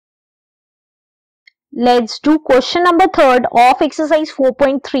Let's do question number 3 of exercise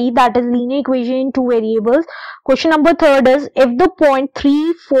 4.3, that is linear equation in two variables. Question number 3 is, if the point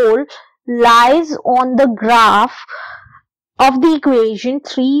 3, 4 lies on the graph of the equation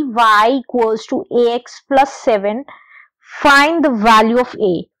 3y equals to ax plus 7, find the value of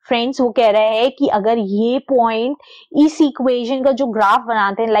a. Friends वो कह रहा है कि अगर ये point इस equation का जो ग्राफ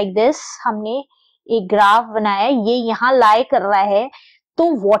बनाते हैं लाइक दिस, हमने एक ग्राफ बनाया, ये यहाँ लाई कर रहा है, तो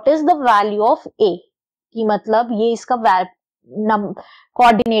what is the value of ए, कि मतलब ये इसका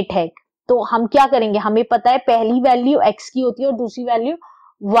कोऑर्डिनेट है. तो हम क्या करेंगे, हमें पता है पहली वैल्यू x की होती है और दूसरी वैल्यू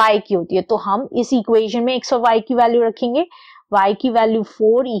y की होती है, तो हम इस इक्वेशन में x और y की वैल्यू रखेंगे. y की value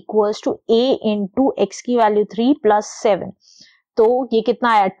 4 equals to a into x की वैल्यू 3 प्लस 7. तो ये कितना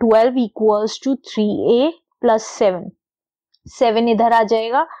आया, 12 इक्वल्स टू 3a प्लस 7. 7 इधर आ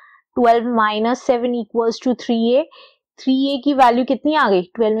जाएगा, 12 minus 7 equals to 3a. 3a की वैल्यू कितनी आ गई,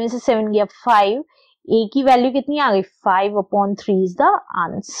 12 में से 7 गया 5. a की वैल्यू कितनी आ गई, 5/3 is the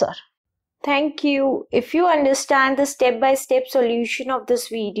answer. Thank you. If you understand the step-by-step solution of this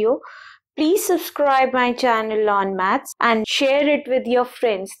video, please subscribe my channel on Maths and share it with your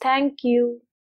friends. Thank you.